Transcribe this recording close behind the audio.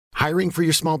Hiring for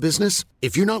your small business?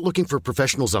 If you're not looking for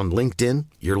professionals on LinkedIn,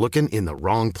 you're looking in the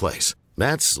wrong place.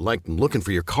 That's like looking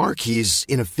for your car keys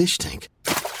in a fish tank.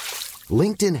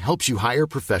 LinkedIn helps you hire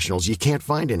professionals you can't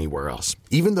find anywhere else,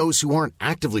 even those who aren't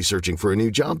actively searching for a new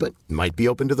job but might be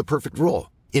open to the perfect role.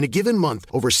 In a given month,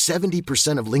 over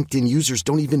 70% of LinkedIn users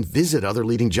don't even visit other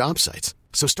leading job sites.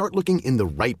 So start looking in the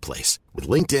right place. With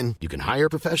LinkedIn, you can hire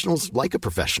professionals like a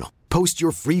professional. Post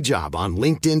your free job on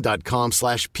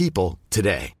linkedin.com/people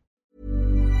today.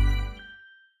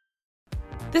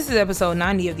 This is episode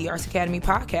 90 of the Arts Academy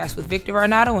podcast with Victor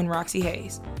Varnado and Roxy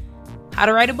Hayes. How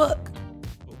to write a book.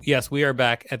 Yes, we are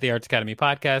back at the Arts Academy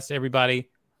podcast, everybody.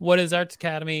 What is Arts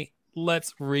Academy?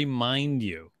 Let's remind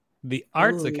you. The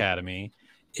Arts Academy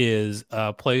is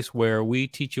a place where we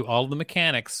teach you all the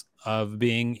mechanics of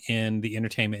being in the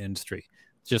entertainment industry.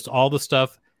 Just all the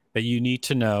stuff that you need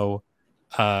to know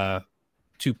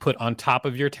to put on top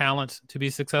of your talent to be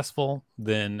successful.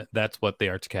 Then that's what the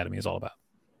Arts Academy is all about.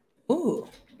 Ooh.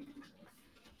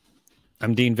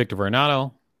 I'm Dean Victor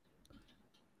Varnado.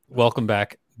 Welcome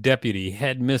back, Deputy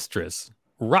Headmistress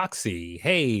Roxy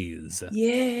Hayes.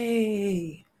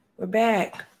 Yay. We're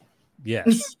back.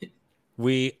 Yes,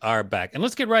 we are back. And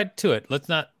let's get right to it. Let's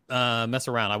not mess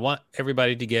around. I want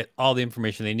everybody to get all the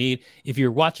information they need. If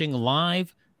you're watching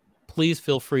live, please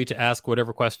feel free to ask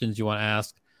whatever questions you want to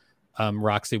ask.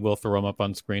 Roxy will throw them up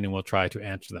on screen and we'll try to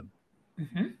answer them.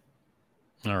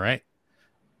 Mm-hmm. All right.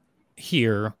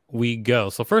 Here we go.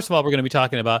 So first of all, we're going to be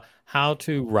talking about how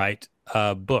to write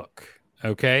a book.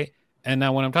 Okay. And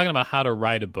now when I'm talking about how to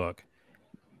write a book,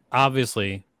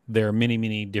 obviously there are many,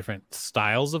 many different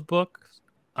styles of books.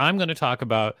 I'm going to talk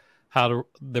about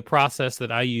the process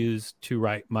that I use to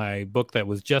write my book that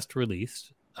was just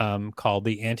released, called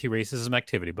the Anti-Racism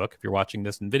Activity Book. If you're watching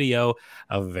this in video,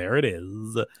 there it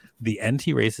is, the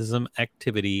Anti-Racism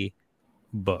Activity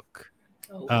Book.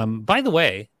 By the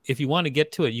way, if you want to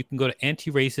get to it, you can go to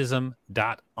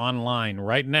antiracism.online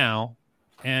right now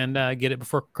and get it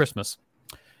before Christmas.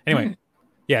 Anyway,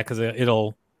 yeah, because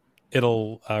it'll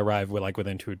arrive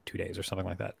within two days or something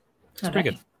like that. It's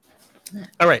pretty good.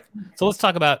 All right, so let's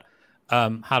talk about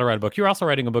how to write a book. You're also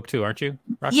writing a book too, aren't you,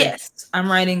 Roxy? Yes,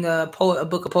 I'm writing a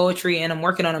book of poetry, and I'm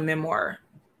working on a memoir,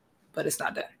 but it's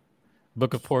not done.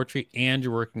 Book of poetry, and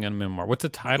you're working on a memoir. What's the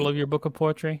title of your book of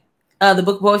poetry? The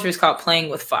book of poetry is called Playing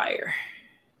with Fire.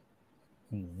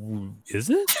 Is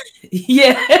it?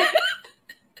 Yeah.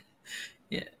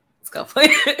 Yeah, it's called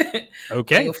Playing with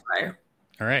Fire.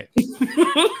 All right.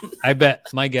 I bet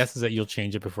my guess is that you'll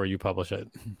change it before you publish it.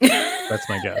 That's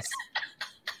my guess.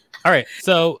 All right.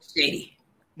 So Shady.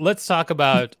 Let's talk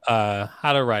about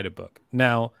how to write a book.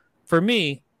 Now, for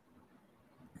me,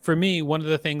 one of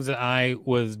the things that I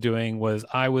was doing was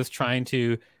I was trying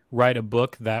to write a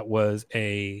book that was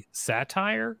a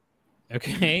satire.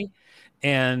 Okay.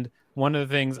 And one of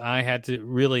the things I had to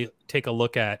really take a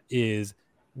look at is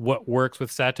what works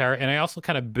with satire. And I also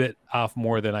kind of bit off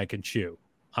more than I can chew,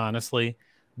 honestly,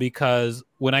 because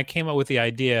when I came up with the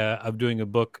idea of doing a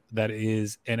book that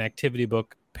is an activity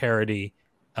book parody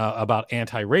about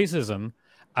anti-racism,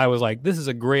 I was like, this is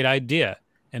a great idea.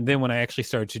 And then when I actually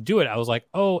started to do it, I was like,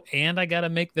 oh, and I got to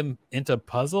make them into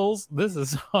puzzles? This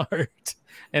is hard.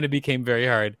 And it became very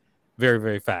hard, very,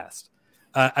 very fast.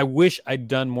 I wish I'd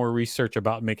done more research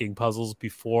about making puzzles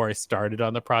before I started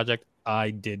on the project.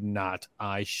 I did not.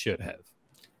 I should have.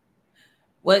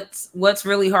 What's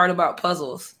really hard about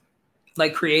puzzles?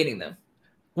 Like creating them?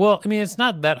 Well, I mean, it's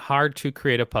not that hard to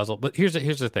create a puzzle, but here's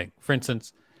the thing. For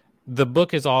instance, the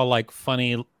book is all like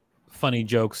funny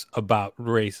jokes about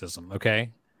racism,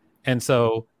 okay? And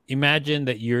so imagine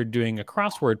that you're doing a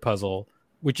crossword puzzle,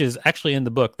 which is actually in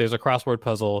the book. There's a crossword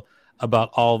puzzle about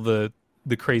all the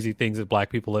crazy things that Black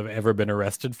people have ever been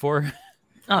arrested for.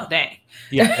 Oh, dang.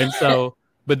 Yeah, and so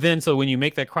when you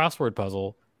make that crossword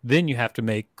puzzle, then you have to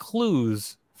make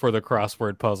clues for the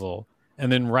crossword puzzle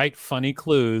and then write funny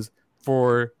clues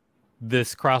for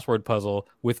this crossword puzzle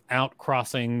without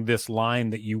crossing this line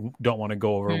that you don't want to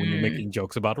go over when you're making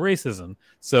jokes about racism.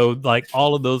 So like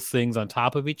all of those things on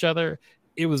top of each other,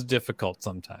 it was difficult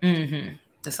sometimes. Mm-hmm.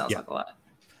 That sounds like a lot.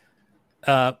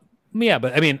 Yeah,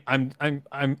 but I mean, I'm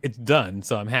it's done,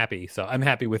 so I'm happy. So I'm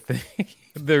happy with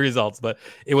the results, but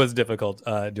it was difficult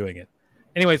doing it.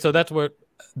 Anyway, so that's what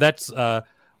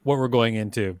we're going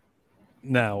into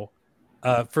now.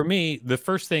 For me, the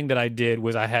first thing that I did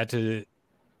was I had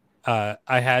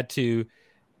to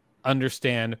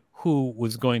understand who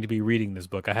was going to be reading this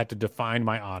book. I had to define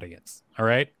my audience. All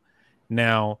right.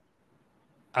 Now,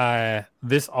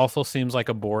 this also seems like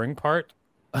a boring part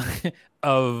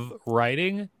of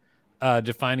writing,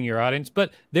 defining your audience,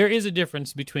 but there is a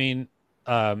difference between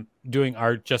doing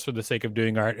art just for the sake of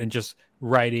doing art and just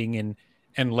writing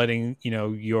and letting, you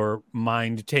know, your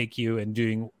mind take you and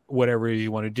doing whatever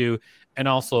you want to do, and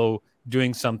also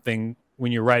doing something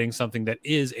when you're writing something that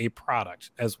is a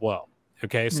product as well.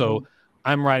 Okay, so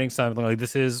I'm writing something like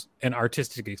this is an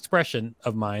artistic expression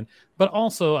of mine, but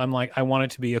also I'm like, I want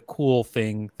it to be a cool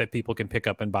thing that people can pick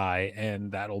up and buy,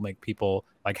 and that'll make people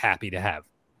like happy to have,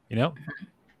 you know.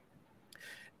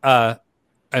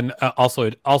 And also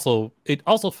it also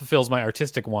fulfills my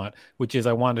artistic want, which is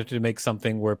I wanted to make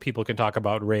something where people can talk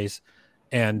about race,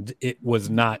 and it was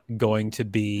not going to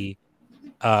be.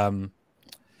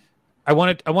 I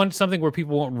wanted something where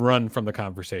people won't run from the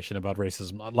conversation about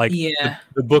racism. Like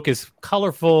the book is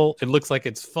colorful, it looks like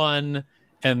it's fun,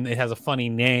 and it has a funny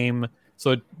name,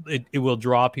 so it will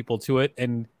draw people to it.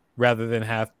 And rather than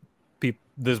have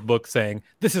this book saying,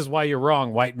 "This is why you're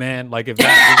wrong, white man," like if that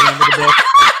was the end of the book.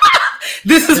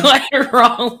 This is why you're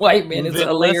wrong, white man. It's a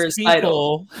hilarious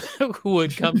title. Who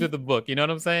would come to the book? You know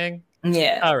what I'm saying?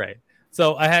 Yeah. All right.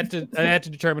 So I had to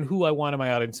determine who I wanted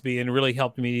my audience to be, and it really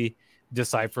helped me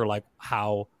decipher like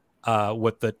how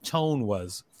what the tone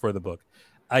was for the book.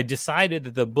 I decided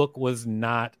that the book was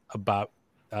not about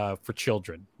for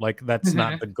children. Like that's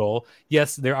not the goal.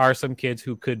 Yes, there are some kids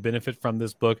who could benefit from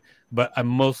this book, but I'm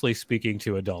mostly speaking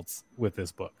to adults with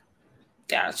this book.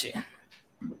 Gotcha.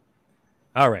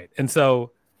 All right. And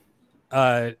so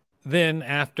then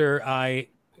after I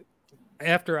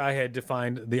had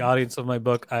defined the audience of my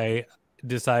book, I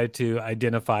decided to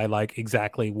identify like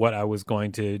exactly what I was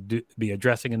going to be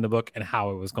addressing in the book and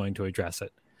how I was going to address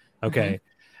it. Okay.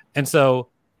 And so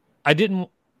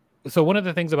so one of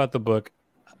the things about the book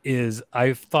is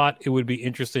I thought it would be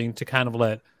interesting to kind of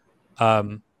let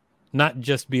not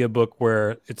just be a book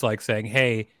where it's like saying,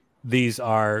 hey, these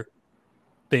are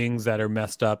things that are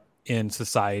messed up in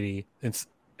society,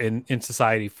 in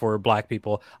society for Black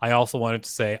people. I also wanted to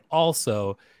say,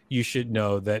 also, you should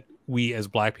know that we as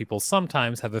Black people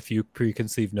sometimes have a few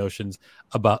preconceived notions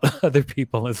about other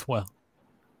people as well.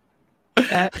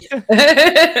 It's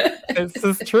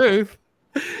the truth.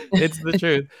 It's the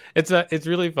truth. It's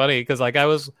really funny because like I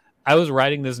was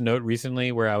writing this note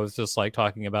recently where I was just like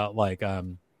talking about like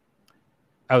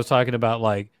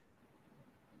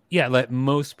let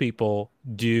most people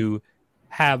do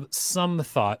have some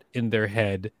thought in their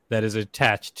head that is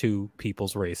attached to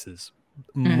people's races.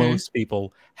 Most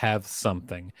people have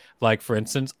something. Like, for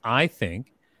instance, I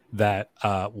think that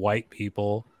white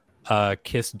people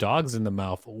kiss dogs in the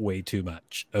mouth way too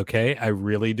much. Okay? I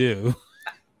really do.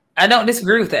 I don't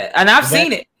disagree with that. And I've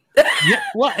seen it. Yeah,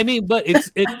 well, I mean, but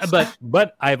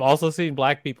but I've also seen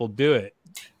Black people do it.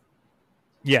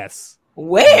 Yes.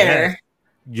 Where? Yes.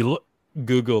 You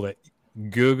Google it.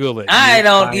 I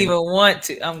don't even want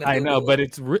to. I know, but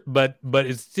it's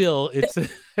still it's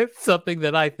something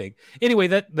that I think. Anyway,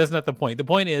 that's not the point. The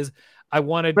point is, I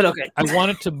wanted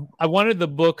the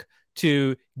book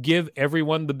to give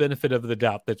everyone the benefit of the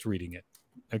doubt that's reading it.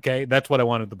 Okay, that's what I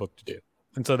wanted the book to do,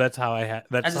 and so that's how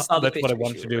that's what I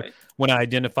wanted to do when I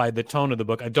identified the tone of the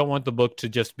book. I don't want the book to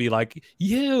just be like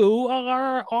you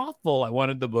are awful. I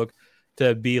wanted the book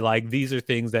to be like these are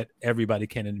things that everybody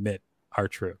can admit are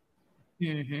true.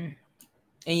 And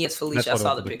yes, Felicia, I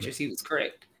saw the pictures. He was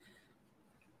correct.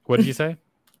 What did you say?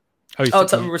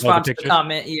 To respond to the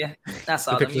comment. Yeah, I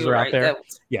saw the them. Pictures are out there.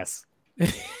 Yes.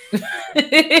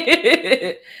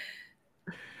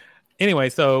 Anyway,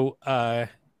 so I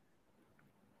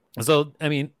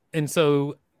mean, and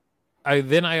so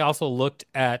I also looked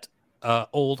at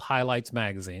old highlights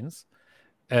magazines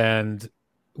and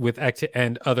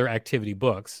and other activity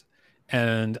books.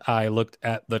 And I looked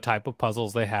at the type of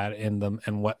puzzles they had in them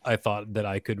and what I thought that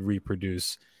I could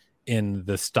reproduce in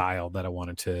the style that I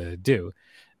wanted to do.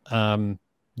 The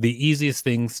easiest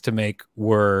things to make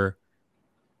were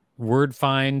word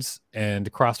finds and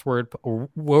crossword.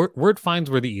 Word finds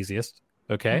were the easiest,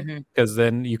 okay? Because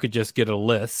then you could just get a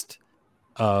list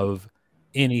of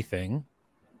anything,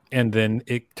 and then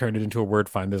it turned it into a word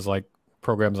find. There's like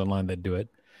programs online that do it.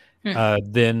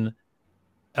 Then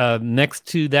next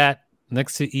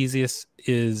to easiest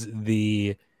is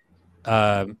the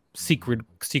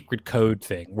secret code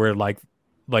thing where like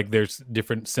there's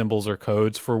different symbols or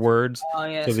codes for words so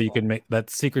that you can make that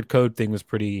secret code thing was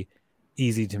pretty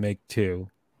easy to make too.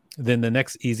 Then the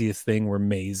next easiest thing were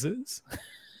mazes.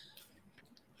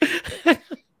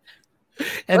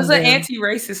 What's an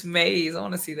anti-racist maze? I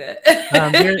want to see that.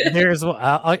 There's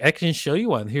I can show you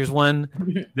one. Here's one.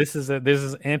 This is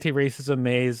anti-racism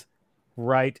maze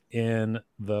right in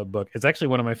the book. It's actually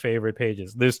one of my favorite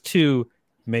pages. There's two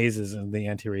mazes in the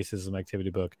anti-racism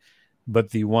activity book.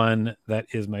 but the one that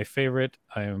is my favorite,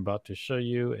 I am about to show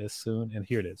you as soon. And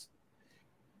here it is.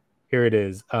 Here it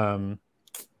is.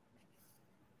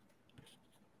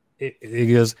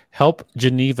 It goes, help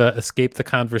Geneva escape the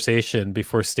conversation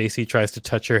before Stacy tries to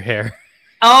touch her hair.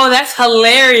 Oh, that's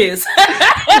hilarious.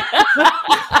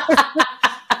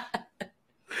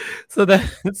 So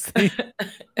that's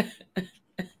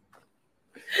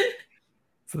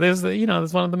so there's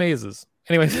there's one of the mazes.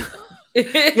 Anyways,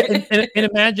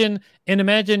 and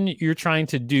imagine you're trying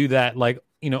to do that like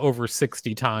over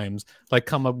 60 times, like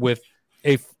come up with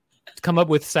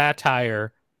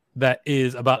satire that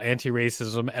is about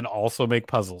anti-racism and also make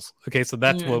puzzles. Okay, so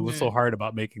that's what was so hard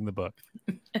about making the book.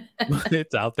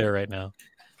 It's out there right now.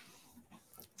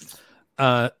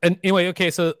 And anyway, okay,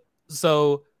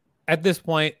 so at this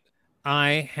point,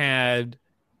 I had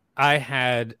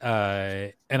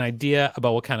an idea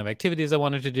about what kind of activities I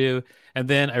wanted to do, and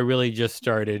then I really just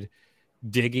started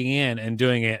digging in and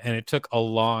doing it, and it took a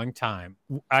long time.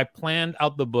 I planned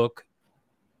out the book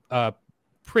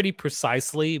pretty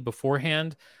precisely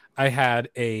beforehand.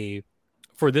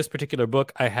 For this particular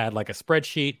book, I had like a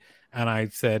spreadsheet, and I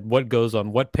said what goes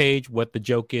on what page, what the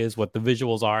joke is, what the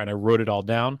visuals are, and I wrote it all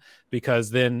down,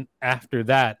 because then after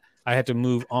that, I had to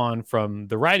move on from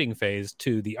the writing phase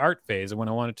to the art phase. And when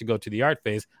I wanted to go to the art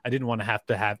phase, I didn't want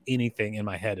to have anything in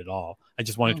my head at all. I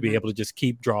just wanted to be able to just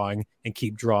keep drawing and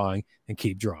keep drawing and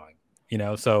keep drawing,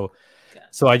 So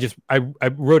I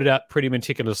wrote it out pretty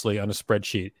meticulously on a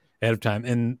spreadsheet ahead of time.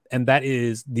 And that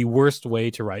is the worst way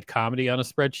to write comedy on a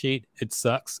spreadsheet. It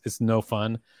sucks. It's no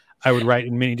fun. I would write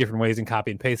in many different ways and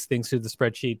copy and paste things to the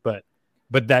spreadsheet, but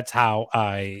that's how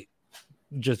I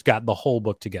just got the whole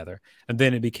book together. And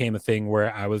then it became a thing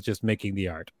where I was just making the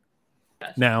art.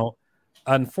 Gotcha. Now,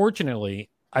 unfortunately,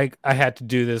 I had to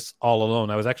do this all alone.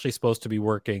 I was actually supposed to be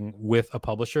working with a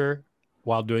publisher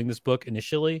while doing this book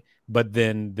initially, but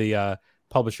then the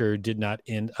publisher did not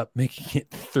end up making it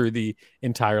through the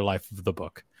entire life of the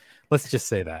book. Let's just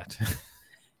say that.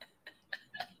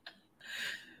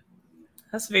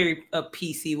 That's a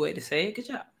PC way to say it. Good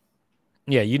job.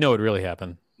 Yeah, what really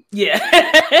happened. Yeah.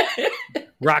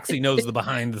 Roxy knows the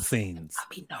behind the scenes. I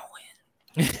be knowing.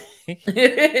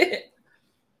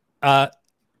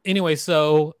 Anyway,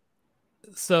 so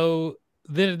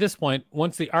then at this point,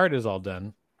 once the art is all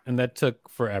done, and that took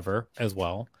forever as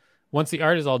well. Once the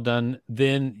art is all done,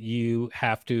 then you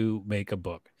have to make a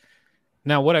book.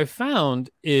 Now, what I found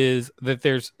is that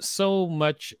there's so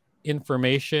much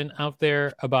information out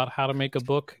there about how to make a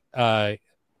book. I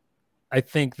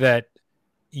think that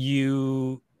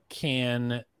you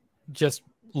can just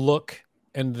look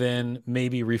and then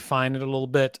maybe refine it a little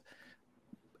bit.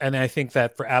 And I think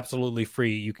that for absolutely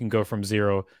free, you can go from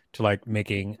zero to like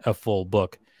making a full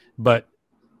book. But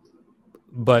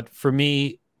for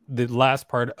me, the last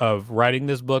part of writing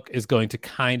this book is going to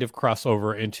kind of cross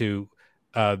over into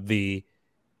the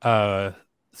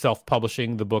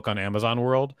self-publishing the book on Amazon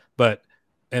world.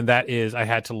 And that is, I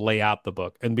had to lay out the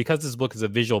book. And because this book is a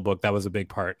visual book, that was a big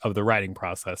part of the writing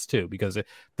process too, because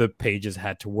the pages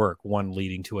had to work, one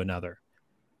leading to another.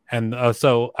 And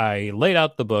so I laid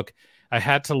out the book. I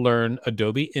had to learn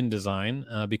Adobe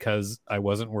InDesign because I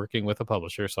wasn't working with a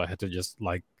publisher. So I had to just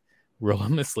like roll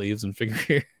on my sleeves and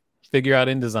figure out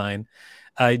InDesign.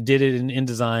 I did it in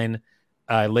InDesign.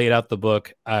 I laid out the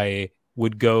book. I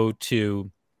would go to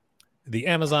the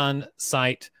Amazon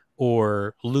site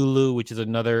or Lulu, which is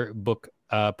another book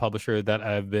publisher that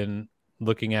I've been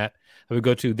looking at. I would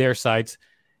go to their sites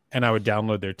and I would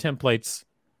download their templates.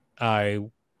 I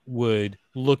would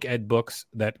look at books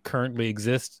that currently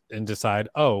exist and decide,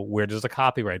 where does the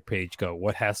copyright page go?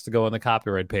 What has to go on the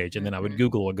copyright page? And then I would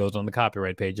Google what goes on the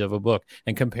copyright page of a book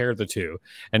and compare the two,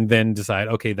 and then decide,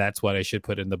 okay, that's what I should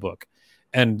put in the book.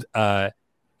 And I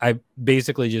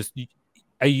basically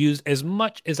I used as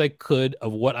much as I could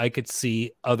of what I could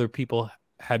see other people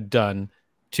had done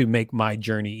to make my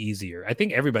journey easier. I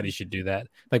think everybody should do that.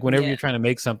 Like whenever you're trying to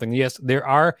make something, yes, there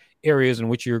are areas in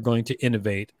which you're going to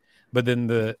innovate, but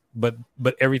then but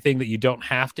everything that you don't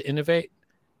have to innovate,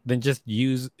 then just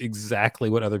use exactly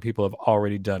what other people have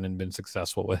already done and been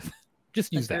successful with.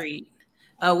 Just use Agreed.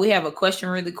 That. We have a question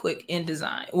really quick.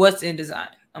 InDesign. What's InDesign?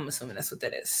 I'm assuming that's what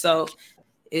that is. So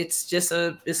it's just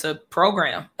it's a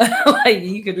program. Like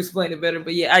you could explain it better,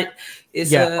 but Adobe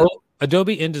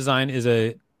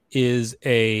InDesign is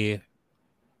a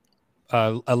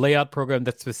layout program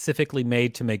that's specifically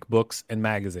made to make books and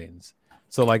magazines.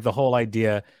 So like the whole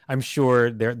idea, I'm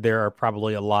sure there are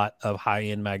probably a lot of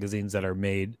high-end magazines that are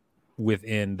made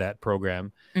within that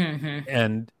program.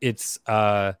 And it's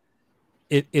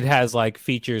it has like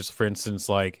features, for instance,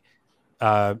 like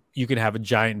you can have a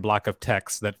giant block of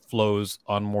text that flows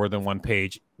on more than one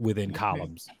page within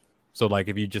columns. So like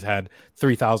if you just had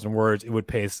 3,000 words, it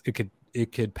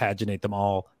could paginate them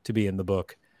all to be in the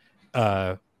book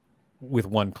with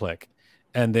one click.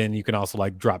 And then you can also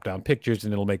like drop down pictures,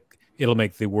 and it'll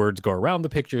make the words go around the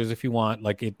pictures if you want.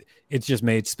 Like it's just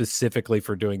made specifically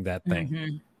for doing that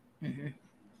thing.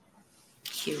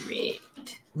 Correct.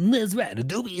 That's right.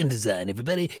 Adobe InDesign,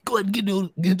 everybody. Go ahead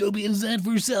and get Adobe InDesign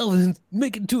for yourself and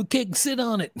make it into a cake and sit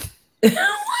on it. What?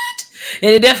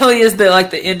 And it definitely is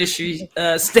the industry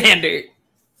standard.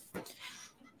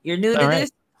 You're new to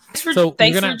this.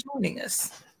 Thanks for joining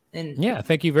us. And yeah,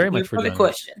 thank you very much for joining.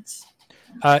 Questions.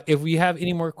 If we have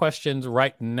any more questions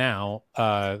right now,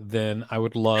 then I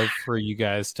would love for you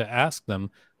guys to ask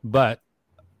them. But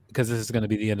because this is going to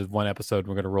be the end of one episode,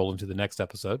 we're going to roll into the next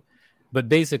episode. But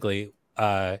basically,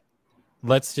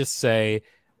 let's just say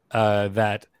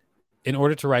that in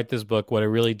order to write this book, what I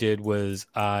really did was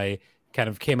I kind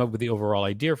of came up with the overall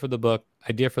idea for the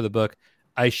book.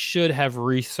 I should have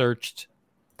researched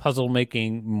puzzle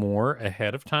making more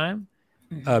ahead of time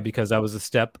because that was a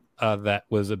step that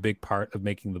was a big part of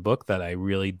making the book that I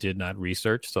really did not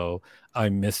research. So I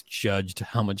misjudged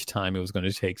how much time it was going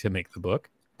to take to make the book.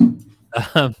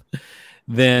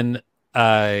 Then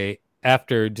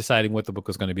after deciding what the book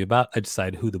was going to be about, I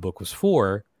decided who the book was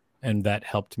for, and that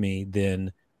helped me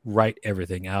then write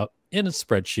everything out in a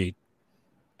spreadsheet,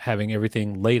 having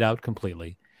everything laid out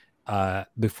completely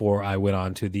before I went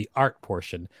on to the art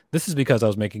portion. This is because I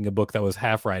was making a book that was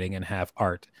half writing and half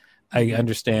art. I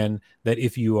understand that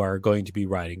if you are going to be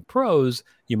writing prose,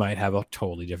 you might have a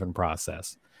totally different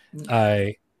process.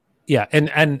 And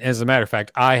as a matter of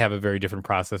fact, I have a very different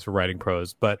process for writing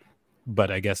prose, but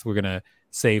I guess we're going to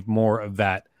save more of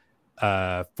that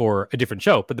for a different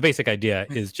show. But the basic idea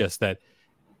is just that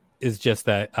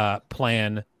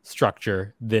plan,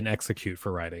 structure, then execute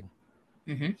for writing.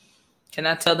 Can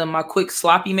I tell them my quick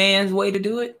sloppy man's way to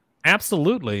do it?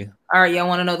 Absolutely. All right, y'all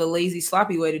want to know the lazy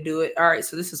sloppy way to do it? All right,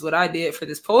 so this is what I did for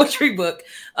this poetry book.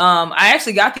 I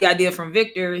actually got the idea from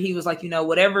Victor. He was like,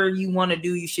 whatever you want to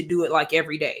do, you should do it like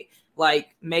every day.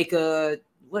 Like make a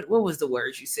what was the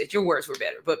words you said? Your words were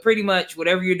better, but pretty much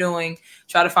whatever you're doing,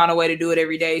 try to find a way to do it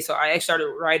every day. So I started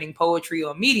writing poetry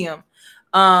on Medium.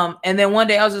 And then one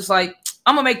day I was just like,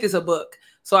 I'm gonna make this a book.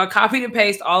 So I copied and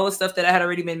pasted all the stuff that I had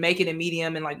already been making in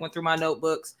Medium and like went through my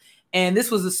notebooks. And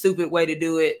this was a stupid way to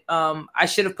do it. I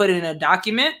should have put it in a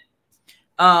document,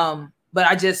 but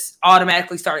I just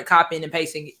automatically started copying and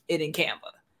pasting it in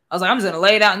Canva. I was like, I'm just going to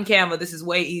lay it out in Canva. This is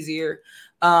way easier.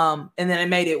 And then it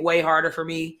made it way harder for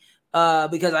me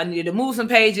because I needed to move some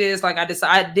pages. Like I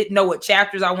didn't know what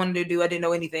chapters I wanted to do. I didn't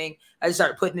know anything. I just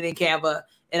started putting it in Canva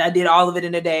and I did all of it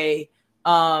in a day.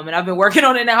 And I've been working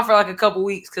on it now for like a couple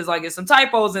weeks because like there's some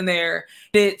typos in there.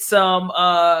 It's some,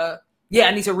 I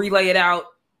need to relay it out.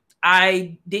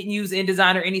 I didn't use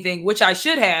InDesign or anything, which I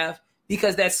should have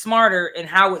because that's smarter and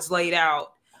how it's laid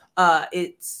out.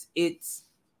 It's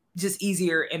just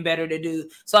easier and better to do.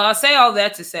 So I'll say all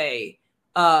that to say,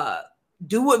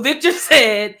 do what Victor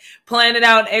said, plan it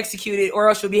out and execute it, or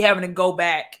else you'll be having to go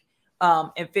back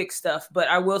and fix stuff. But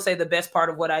I will say the best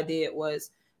part of what I did was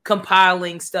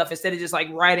compiling stuff instead of just like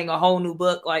writing a whole new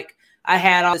book. Like I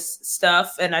had all this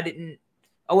stuff and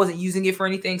I wasn't using it for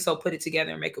anything, so put it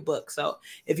together and make a book. So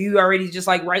if you already just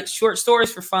like write short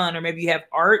stories for fun, or maybe you have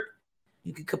art,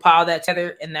 you can compile that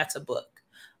together, and that's a book.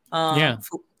 I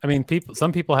mean,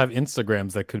 some people have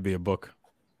Instagrams that could be a book.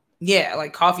 Yeah,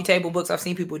 like coffee table books. I've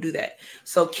seen people do that.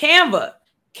 So Canva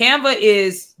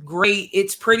is great.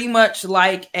 It's pretty much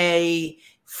like a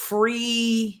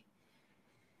free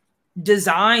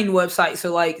design website.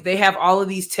 So like they have all of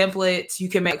these templates. You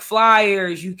can make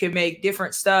flyers, you can make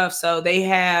different stuff. So they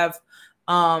have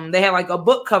like a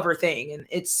book cover thing, and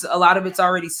it's a lot of it's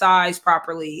already sized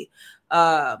properly.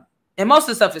 And most of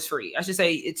the stuff is free. I should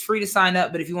say it's free to sign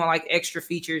up, but if you want like extra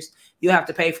features, you have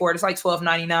to pay for it. It's like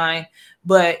 $12.99.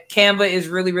 But Canva is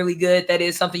really, really good. That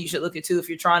is something you should look into if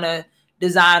you're trying to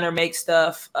design or make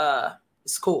stuff.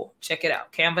 It's cool. Check it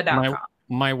out. Canva.com.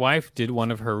 My wife did one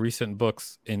of her recent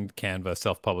books in Canva,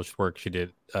 self-published work. She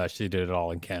did it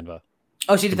all in Canva.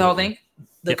 Oh, she did the whole thing?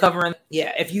 The covering?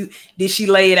 Yeah. Did she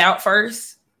lay it out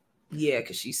first? Yeah,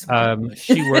 because she's smart.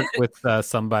 She worked with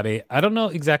somebody. I don't know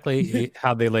exactly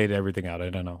how they laid everything out. I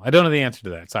don't know the answer to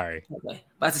that. Sorry. Okay.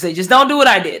 About to say, just don't do what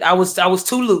I did. I was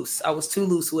too loose. I was too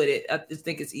loose with it. I just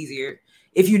think it's easier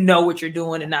if you know what you're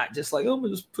doing and not just like, oh, I'm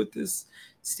gonna just put this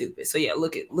stupid. So yeah,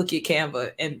 look at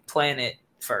Canva and plan it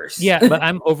first. Yeah, but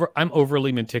I'm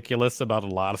overly meticulous about a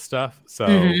lot of stuff, so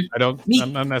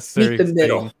I'm not necessarily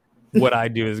saying what I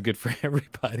do is good for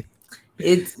everybody.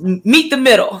 it's meet the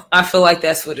middle. I feel like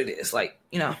that's what it is. Like,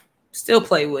 still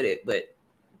play with it, but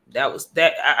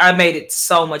I made it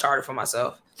so much harder for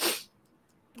myself.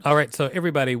 All right, so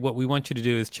everybody, what we want you to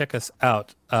do is check us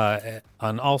out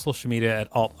on all social media at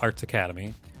Alt Arts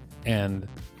Academy and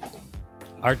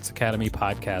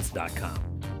artsacademypodcast.com.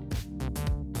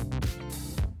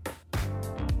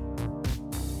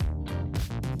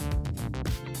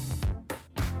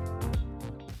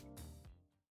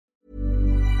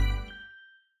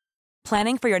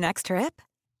 Planning for your next trip?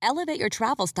 Elevate your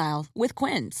travel style with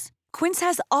Quince. Quince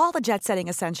has all the jet-setting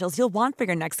essentials you'll want for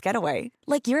your next getaway,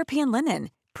 like European linen,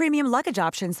 premium luggage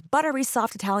options, buttery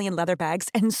soft Italian leather bags,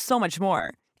 and so much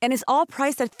more. And is all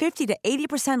priced at 50 to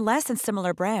 80% less than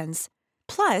similar brands.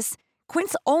 Plus,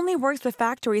 Quince only works with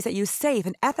factories that use safe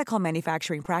and ethical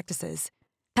manufacturing practices.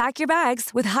 Pack your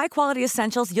bags with high-quality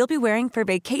essentials you'll be wearing for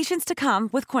vacations to come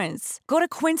with Quince. Go to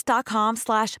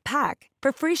quince.com/pack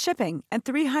for free shipping and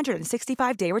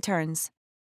 365-day returns.